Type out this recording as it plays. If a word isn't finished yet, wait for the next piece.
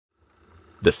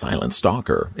The silent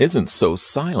stalker isn't so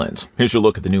silent. Here's your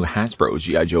look at the new Hasbro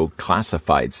G.I. Joe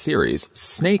Classified series,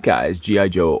 Snake Eyes G.I.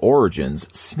 Joe Origins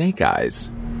Snake Eyes.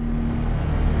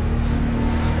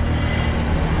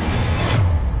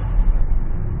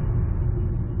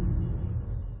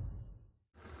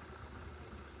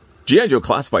 G.I. Joe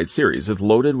Classified series is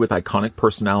loaded with iconic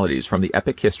personalities from the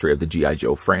epic history of the G.I.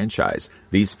 Joe franchise.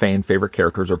 These fan-favorite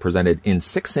characters are presented in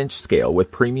 6-inch scale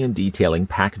with premium detailing,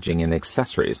 packaging, and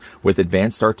accessories, with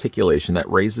advanced articulation that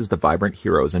raises the vibrant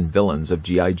heroes and villains of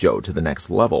G.I. Joe to the next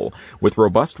level. With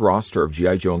robust roster of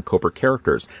G.I. Joe and Cobra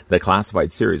characters, the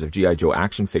Classified series of G.I. Joe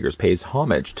action figures pays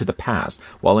homage to the past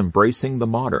while embracing the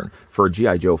modern for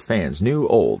G.I. Joe fans new,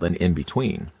 old, and in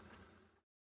between.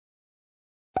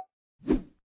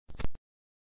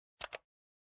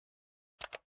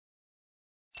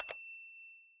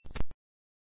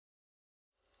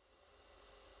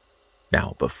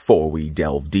 Now, before we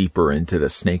delve deeper into the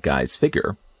Snake Eyes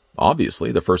figure,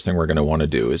 obviously the first thing we're going to want to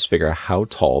do is figure out how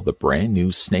tall the brand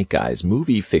new Snake Eyes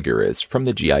movie figure is from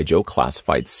the G.I. Joe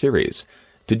Classified series.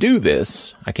 To do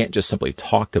this, I can't just simply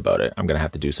talk about it. I'm going to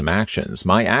have to do some actions.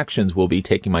 My actions will be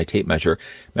taking my tape measure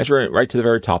it right to the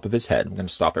very top of his head. I'm going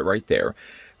to stop it right there.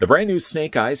 The brand new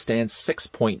Snake Eyes stands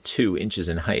 6.2 inches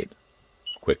in height.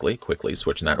 Quickly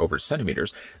switching that over to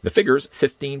centimeters. The figure's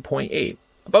 15.8.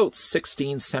 About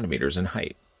 16 centimeters in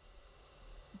height.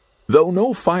 Though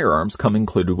no firearms come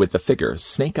included with the figure,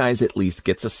 Snake Eyes at least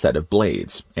gets a set of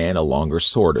blades, and a longer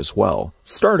sword as well.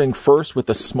 Starting first with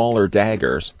the smaller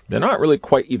daggers. They're not really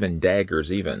quite even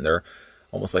daggers even, they're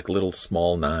almost like little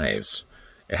small knives.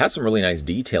 It has some really nice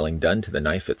detailing done to the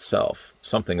knife itself,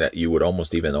 something that you would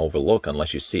almost even overlook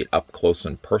unless you see it up close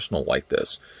and personal like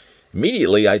this.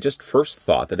 Immediately, I just first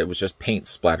thought that it was just paint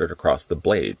splattered across the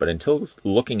blade, but until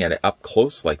looking at it up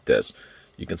close like this,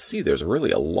 you can see there's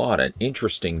really a lot of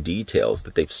interesting details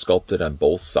that they've sculpted on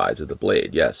both sides of the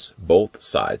blade. Yes, both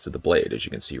sides of the blade, as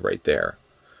you can see right there.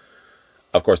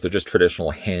 Of course, they're just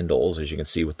traditional handles, as you can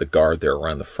see with the guard there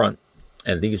around the front,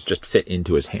 and these just fit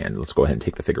into his hand. Let's go ahead and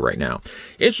take the figure right now.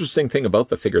 Interesting thing about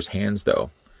the figure's hands, though,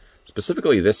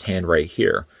 specifically this hand right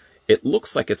here, it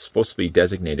looks like it's supposed to be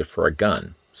designated for a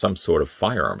gun. Some sort of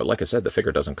firearm, but like I said, the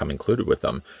figure doesn't come included with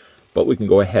them. But we can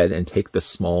go ahead and take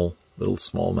the little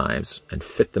small knives and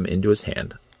fit them into his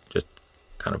hand. Just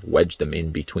kind of wedge them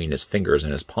in between his fingers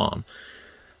and his palm.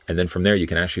 And then from there, you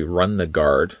can actually run the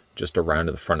guard just around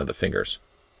to the front of the fingers.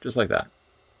 Just like that.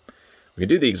 We can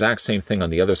do the exact same thing on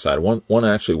the other side. One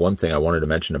thing I wanted to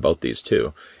mention about these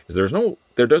two is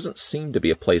there doesn't seem to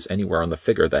be a place anywhere on the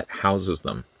figure that houses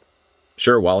them.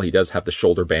 Sure, while he does have the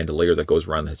shoulder bandolier that goes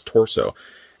around his torso,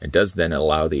 and does then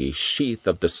allow the sheath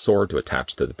of the sword to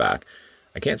attach to the back,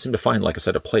 I can't seem to find, like I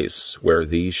said, a place where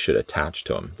these should attach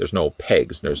to him. There's no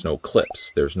pegs, there's no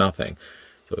clips, there's nothing.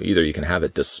 So either you can have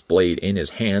it displayed in his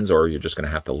hands, or you're just going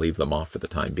to have to leave them off for the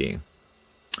time being.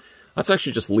 Let's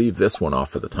actually just leave this one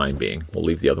off for the time being. We'll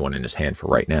leave the other one in his hand for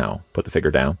right now. Put the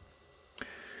figure down.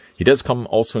 He does come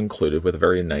also included with a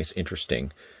very nice,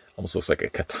 interesting, almost looks like a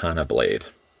katana blade.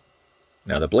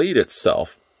 Now the blade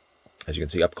itself, as you can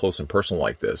see up close and personal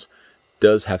like this,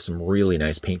 does have some really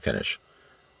nice paint finish.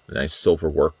 A nice silver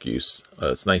work use.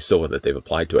 It's nice silver that they've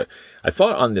applied to it. I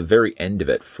thought on the very end of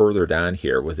it, further down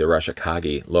here, was the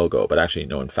Arashikage logo, but actually,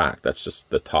 no, in fact, that's just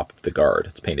the top of the guard.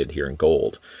 It's painted here in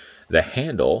gold. The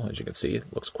handle, as you can see,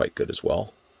 looks quite good as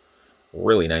well.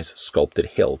 Really nice sculpted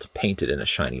hilt, painted in a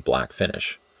shiny black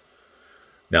finish.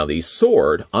 Now the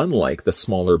sword, unlike the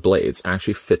smaller blades,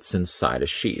 actually fits inside a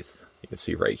sheath. You can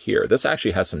see right here. This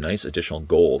actually has some nice additional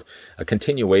gold, a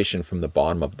continuation from the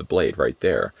bottom of the blade right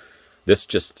there. This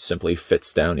just simply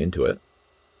fits down into it.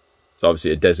 It's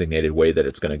obviously a designated way that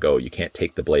it's going to go. You can't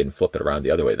take the blade and flip it around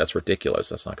the other way. That's ridiculous.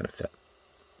 That's not going to fit.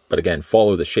 But again,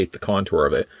 follow the shape, the contour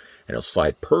of it, and it'll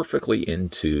slide perfectly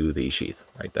into the sheath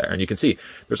right there. And you can see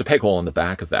there's a peg hole in the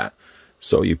back of that.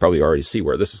 So you probably already see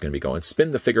where this is going to be going.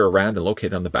 Spin the figure around, and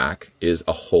located on the back is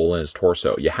a hole in his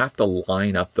torso. You have to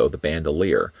line up, though, the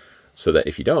bandolier, so that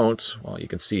if you don't, well, you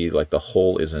can see like the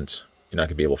hole isn't, you're not going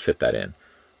to be able to fit that in.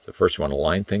 So first you want to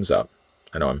line things up.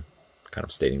 I know I'm kind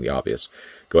of stating the obvious.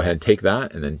 Go ahead and take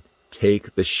that, and then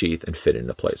take the sheath and fit it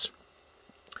into place.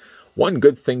 One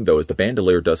good thing, though, is the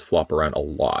bandolier does flop around a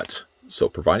lot. So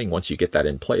providing once you get that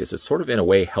in place, it sort of in a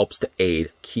way helps to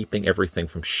aid keeping everything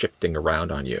from shifting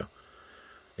around on you.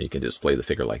 And you can display the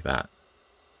figure like that.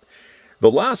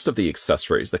 The last of the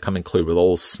accessories that come included with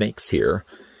old snakes here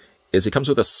is it comes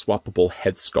with a swappable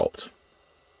head sculpt.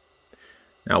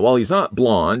 Now, while he's not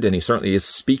blonde, and he certainly is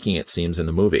speaking, it seems, in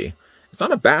the movie, it's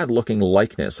not a bad-looking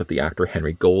likeness of the actor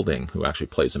Henry Golding, who actually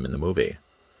plays him in the movie.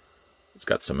 He's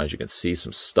got some, as you can see,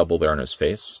 some stubble there on his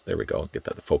face. There we go. Get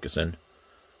that to focus in.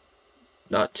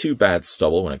 Not too bad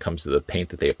stubble when it comes to the paint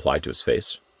that they applied to his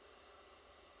face.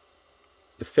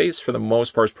 The face, for the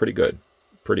most part, is pretty good.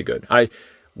 Pretty good. I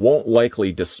won't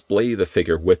likely display the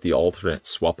figure with the alternate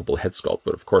swappable head sculpt,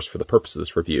 but of course, for the purpose of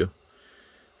this review,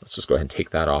 let's just go ahead and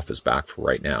take that off his back for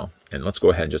right now. And let's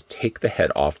go ahead and just take the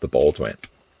head off the ball joint.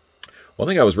 One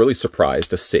thing I was really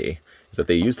surprised to see is that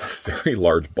they used a very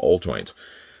large ball joint.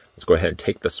 Let's go ahead and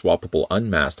take the swappable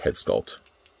unmasked head sculpt,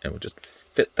 and we'll just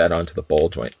fit that onto the ball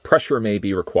joint. Pressure may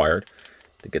be required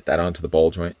to get that onto the ball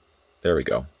joint. There we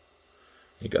go.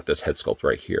 You got this head sculpt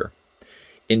right here.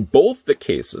 In both the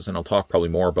cases, and I'll talk probably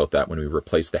more about that when we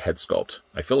replace the head sculpt,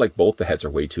 I feel like both the heads are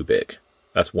way too big.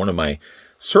 That's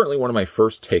certainly one of my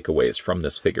first takeaways from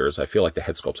this figure is I feel like the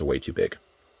head sculpts are way too big.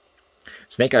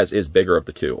 Snake Eyes is bigger of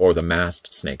the two, or the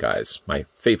masked Snake Eyes, my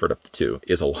favorite of the two,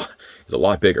 is a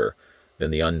lot bigger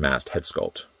than the unmasked head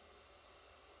sculpt.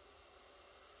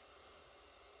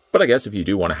 But I guess if you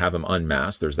do want to have him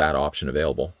unmasked, there's that option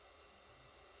available.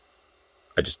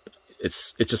 It's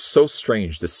just so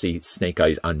strange to see Snake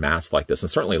Eyes unmasked like this, and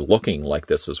certainly looking like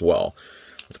this as well.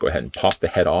 Let's go ahead and pop the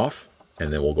head off,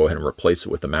 and then we'll go ahead and replace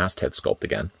it with the masked head sculpt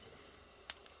again.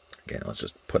 Again, let's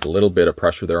just put a little bit of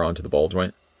pressure there onto the ball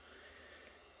joint.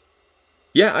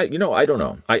 Yeah, I don't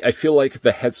know. I feel like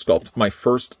the head sculpt, my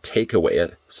first takeaway,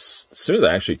 as soon as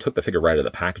I actually took the figure right out of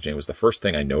the packaging, was the first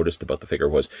thing I noticed about the figure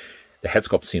was the head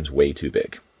sculpt seems way too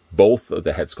big. Both of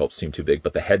the head sculpts seem too big,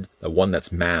 but the one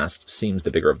that's masked seems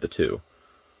the bigger of the two.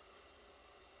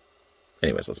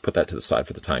 Anyways, let's put that to the side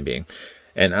for the time being.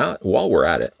 And while we're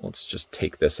at it, let's just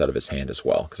take this out of his hand as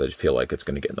well, because I feel like it's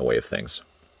going to get in the way of things.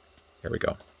 Here we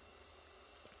go.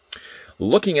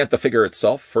 Looking at the figure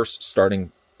itself, first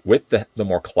starting with the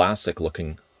more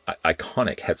classic-looking,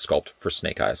 iconic head sculpt for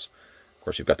Snake Eyes. Of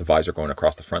course, you've got the visor going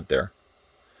across the front there.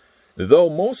 Though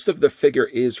most of the figure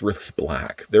is really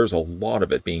black, there's a lot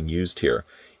of it being used here.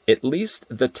 At least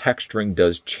the texturing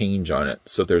does change on it,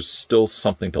 so there's still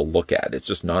something to look at. It's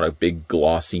just not a big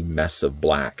glossy mess of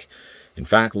black. In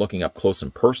fact, looking up close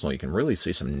and personal, you can really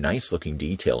see some nice-looking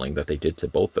detailing that they did to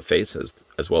both the faces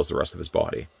as well as the rest of his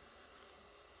body.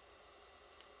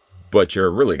 But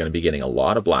you're really going to be getting a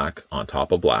lot of black on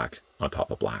top of black on top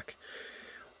of black.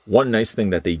 One nice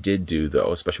thing that they did do,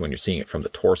 though, especially when you're seeing it from the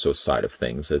torso side of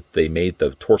things, that they made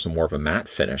the torso more of a matte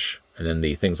finish, and then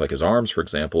the things like his arms, for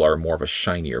example, are more of a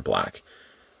shinier black.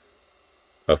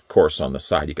 Of course, on the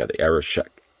side, you got the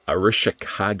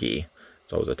Arishikage.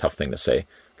 It's always a tough thing to say.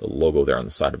 The logo there on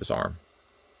the side of his arm.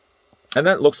 And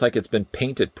that looks like it's been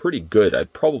painted pretty good. I'm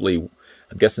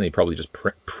guessing they probably just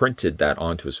printed that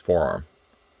onto his forearm.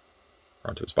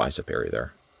 Onto his bicep area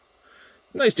there.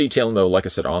 Nice detailing, though, like I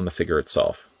said, on the figure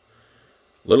itself.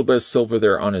 A little bit of silver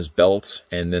there on his belt,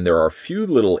 and then there are a few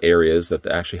little areas that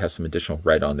actually has some additional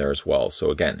red on there as well.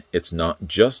 So again, it's not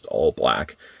just all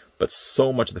black, but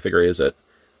so much of the figure is it.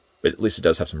 But at least it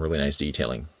does have some really nice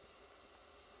detailing.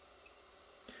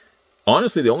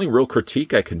 Honestly, the only real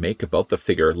critique I can make about the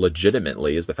figure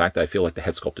legitimately is the fact that I feel like the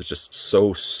head sculpt is just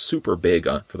so super big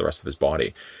for the rest of his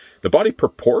body. The body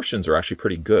proportions are actually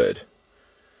pretty good.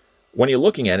 When you're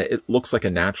looking at it, it looks like a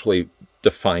naturally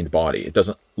defined body. It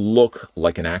doesn't look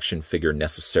like an action figure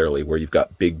necessarily, where you've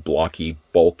got big, blocky,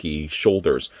 bulky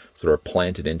shoulders sort of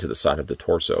planted into the side of the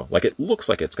torso. Like, it looks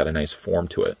like it's got a nice form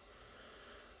to it.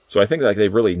 So I think like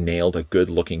they've really nailed a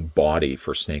good-looking body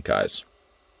for Snake Eyes.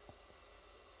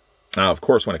 Now, of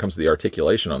course, when it comes to the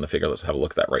articulation on the figure, let's have a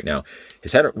look at that right now.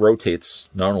 His head rotates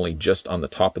not only just on the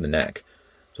top of the neck,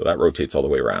 so that rotates all the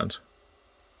way around,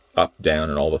 up, down,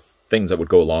 and all the things that would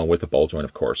go along with the ball joint,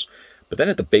 of course. But then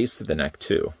at the base of the neck,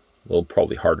 too, a little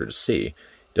probably harder to see, it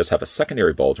does have a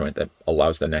secondary ball joint that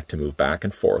allows the neck to move back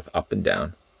and forth, up and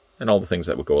down, and all the things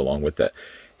that would go along with it.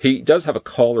 He does have a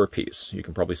collar piece. You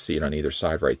can probably see it on either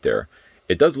side right there.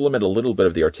 It does limit a little bit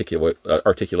of the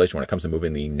articulation when it comes to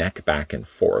moving the neck back and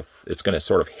forth. It's going to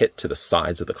sort of hit to the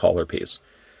sides of the collar piece.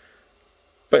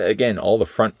 But again, all the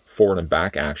front, forward, and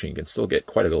back action, you can still get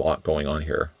quite a lot going on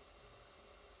here.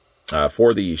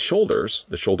 For the shoulders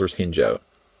hinge out.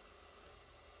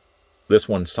 This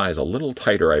one size a little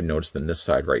tighter, I've noticed, than this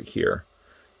side right here.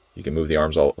 You can move the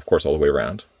arms, of course, all the way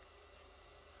around.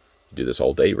 You do this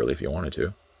all day, really, if you wanted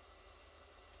to.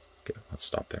 Okay, let's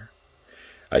stop there.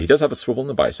 He does have a swivel in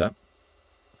the bicep,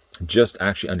 just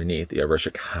actually underneath the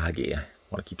Arishikage. I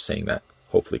want to keep saying that,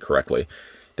 hopefully correctly.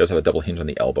 He does have a double hinge on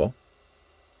the elbow.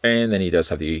 And then he does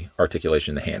have the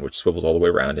articulation in the hand, which swivels all the way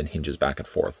around and hinges back and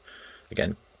forth.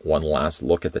 Again, one last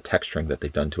look at the texturing that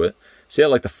they've done to it. See how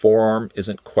like the forearm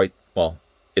isn't quite, well,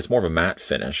 it's more of a matte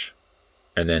finish.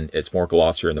 And then it's more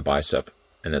glossier in the bicep.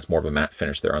 and it's more of a matte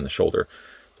finish there on the shoulder.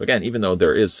 So again, even though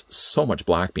there is so much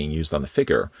black being used on the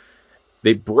figure,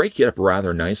 they break it up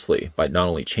rather nicely by not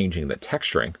only changing the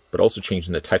texturing, but also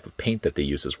changing the type of paint that they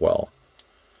use as well.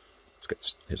 Let's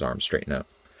get his arms straightened out.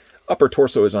 Upper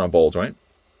torso is on a ball joint.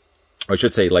 Or I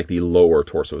should say, like, the lower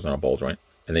torso is on a ball joint.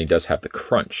 And then he does have the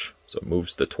crunch, so it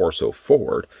moves the torso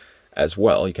forward as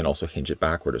well. You can also hinge it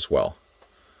backward as well.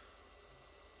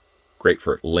 Great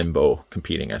for limbo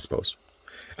competing, I suppose.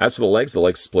 As for the legs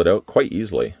split out quite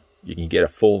easily. You can get a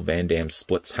full Van Damme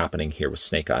splits happening here with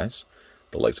Snake Eyes.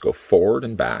 The legs go forward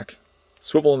and back.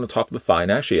 Swivel on the top of the thigh,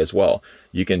 and actually as well,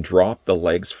 you can drop the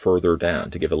legs further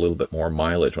down to give a little bit more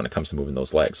mileage when it comes to moving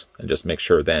those legs. And just make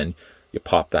sure then you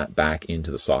pop that back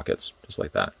into the sockets, just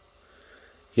like that.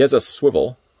 He has a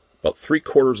swivel about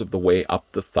 3/4 of the way up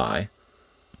the thigh.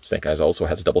 Snake Eyes also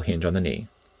has a double hinge on the knee.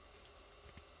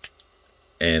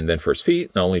 And then for his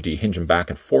feet, not only do you hinge him back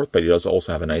and forth, but he does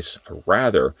also have a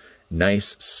rather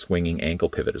nice swinging ankle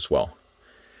pivot as well.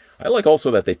 I like also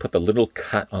that they put the little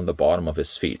cut on the bottom of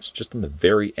his feet, just on the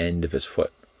very end of his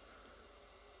foot.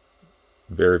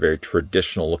 Very, very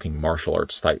traditional looking martial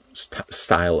arts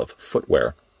style of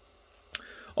footwear.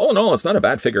 All in all, it's not a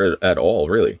bad figure at all,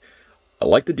 really. I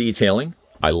like the detailing.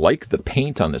 I like the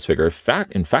paint on this figure.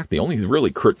 In fact, the only really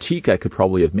critique I could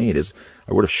probably have made is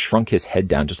I would have shrunk his head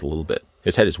down just a little bit.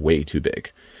 His head is way too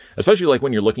big. Especially like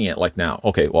when you're looking at like now.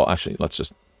 Okay, well, actually, let's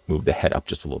just move the head up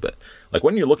just a little bit. Like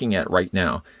when you're looking at right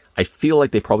now, I feel like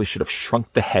they probably should have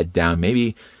shrunk the head down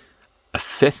maybe a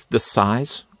fifth the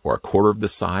size or a quarter of the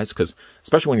size. Because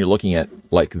especially when you're looking at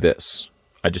like this,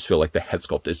 I just feel like the head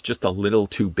sculpt is just a little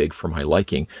too big for my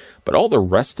liking. But all the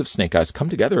rest of Snake Eyes come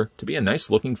together to be a nice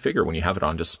looking figure when you have it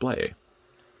on display.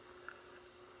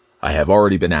 I have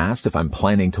already been asked if I'm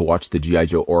planning to watch the G.I.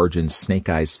 Joe Origins Snake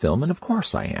Eyes film, and of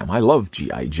course I am. I love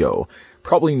G.I. Joe.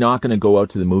 Probably not going to go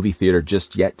out to the movie theater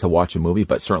just yet to watch a movie,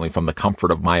 but certainly from the comfort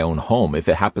of my own home. If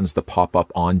it happens to pop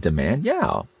up on demand,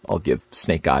 yeah, I'll give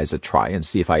Snake Eyes a try and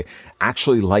see if I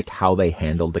actually like how they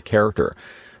handled the character.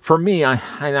 For me, I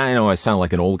know I sound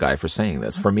like an old guy for saying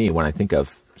this. For me, when I think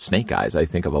of Snake Eyes, I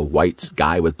think of a white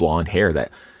guy with blonde hair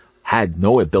that had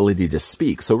no ability to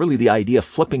speak. So really the idea of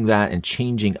flipping that and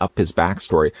changing up his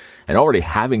backstory and already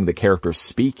having the character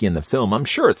speak in the film, I'm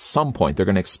sure at some point they're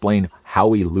going to explain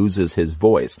how he loses his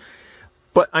voice.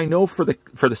 But I know for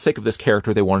the sake of this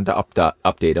character, they wanted to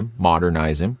update him,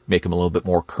 modernize him, make him a little bit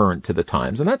more current to the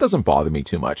times. And that doesn't bother me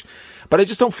too much. But I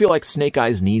just don't feel like Snake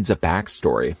Eyes needs a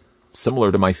backstory.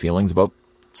 Similar to my feelings about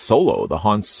Solo, the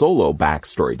Han Solo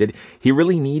backstory. Did he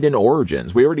really need an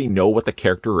origins? We already know what the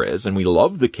character is, and we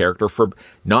love the character for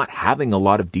not having a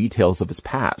lot of details of his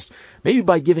past. Maybe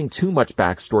by giving too much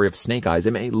backstory of Snake Eyes,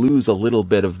 it may lose a little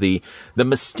bit of the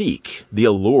mystique, the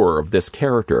allure of this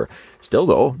character. Still,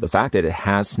 though, the fact that it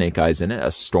has Snake Eyes in it,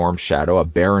 a Storm Shadow, a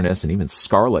Baroness, and even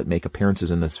Scarlet make appearances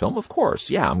in this film, of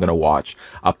course, yeah, I'm going to watch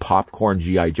a popcorn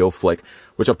G.I. Joe flick,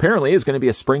 which apparently is going to be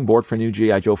a springboard for a new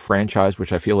G.I. Joe franchise,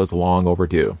 which I feel is long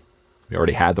overdue. We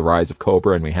already had The Rise of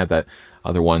Cobra, and we had that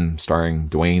other one starring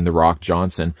Dwayne "The Rock"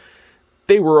 Johnson.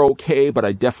 They were okay, but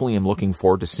I definitely am looking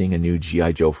forward to seeing a new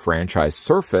G.I. Joe franchise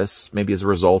surface, maybe as a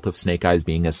result of Snake Eyes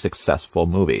being a successful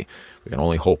movie. We can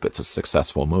only hope it's a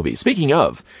successful movie. Speaking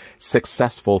of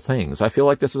successful things, I feel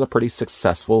like this is a pretty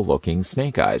successful looking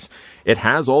Snake Eyes. It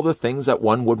has all the things that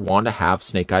one would want to have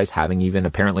Snake Eyes, having even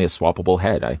apparently a swappable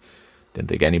head. I didn't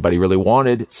think anybody really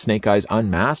wanted Snake Eyes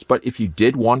unmasked, but if you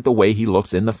did want the way he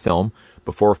looks in the film,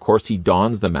 before of course he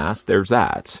dons the mask, there's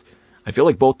that. I feel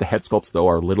like both the head sculpts, though,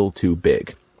 are a little too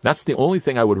big. That's the only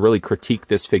thing I would really critique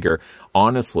this figure.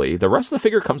 Honestly, the rest of the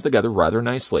figure comes together rather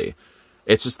nicely.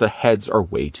 It's just the heads are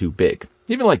way too big.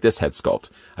 Even like this head sculpt,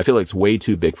 I feel like it's way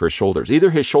too big for his shoulders. Either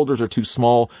his shoulders are too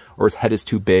small or his head is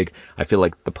too big. I feel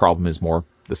like the problem is more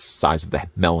the size of the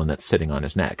melon that's sitting on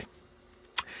his neck.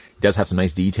 He does have some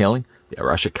nice detailing. The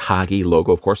Arashikage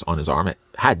logo, of course, on his arm. It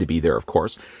had to be there, of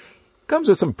course. Comes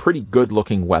with some pretty good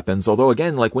looking weapons, although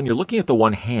again, like when you're looking at the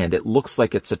one hand, it looks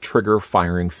like it's a trigger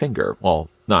firing finger. Well,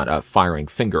 not a firing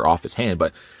finger off his hand,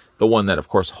 but the one that of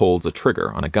course holds a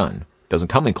trigger on a gun. Doesn't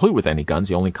come included with any guns.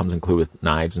 He only comes included with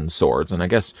knives and swords. And I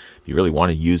guess if you really want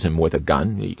to use him with a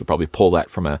gun, you could probably pull that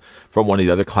from one of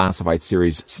the other classified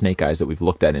series Snake Eyes that we've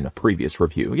looked at in a previous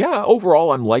review. Yeah,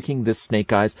 overall, I'm liking this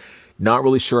Snake Eyes. Not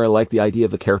really sure I like the idea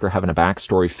of the character having a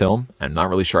backstory film. I'm not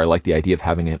really sure I like the idea of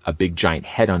having a big giant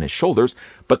head on his shoulders,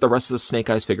 but the rest of the Snake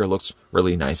Eyes figure looks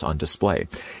really nice on display.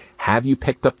 Have you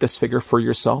picked up this figure for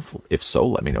yourself? If so,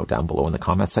 let me know down below in the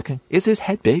comment section. Is his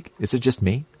head big? Is it just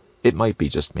me? It might be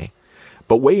just me.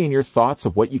 But weigh in your thoughts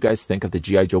of what you guys think of the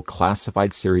G.I. Joe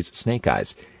Classified Series Snake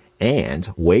Eyes. And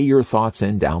weigh your thoughts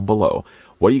in down below.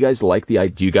 What do you guys like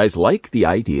do you guys like the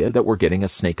idea that we're getting a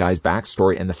Snake Eyes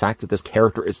backstory and the fact that this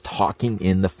character is talking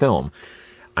in the film?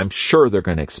 I'm sure they're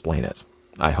going to explain it.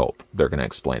 I hope they're going to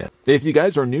explain it. If you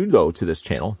guys are new, though, to this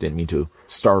channel, didn't mean to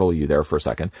startle you there for a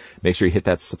second, make sure you hit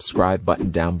that subscribe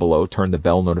button down below, turn the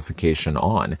bell notification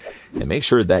on, and make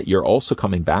sure that you're also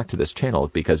coming back to this channel,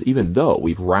 because even though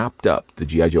we've wrapped up the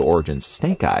G.I. Joe Origins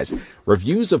Snake Eyes,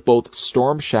 reviews of both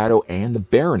Storm Shadow and the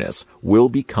Baroness will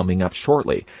be coming up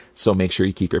shortly, so make sure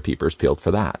you keep your peepers peeled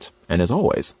for that. And as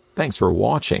always, thanks for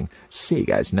watching. See you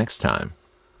guys next time.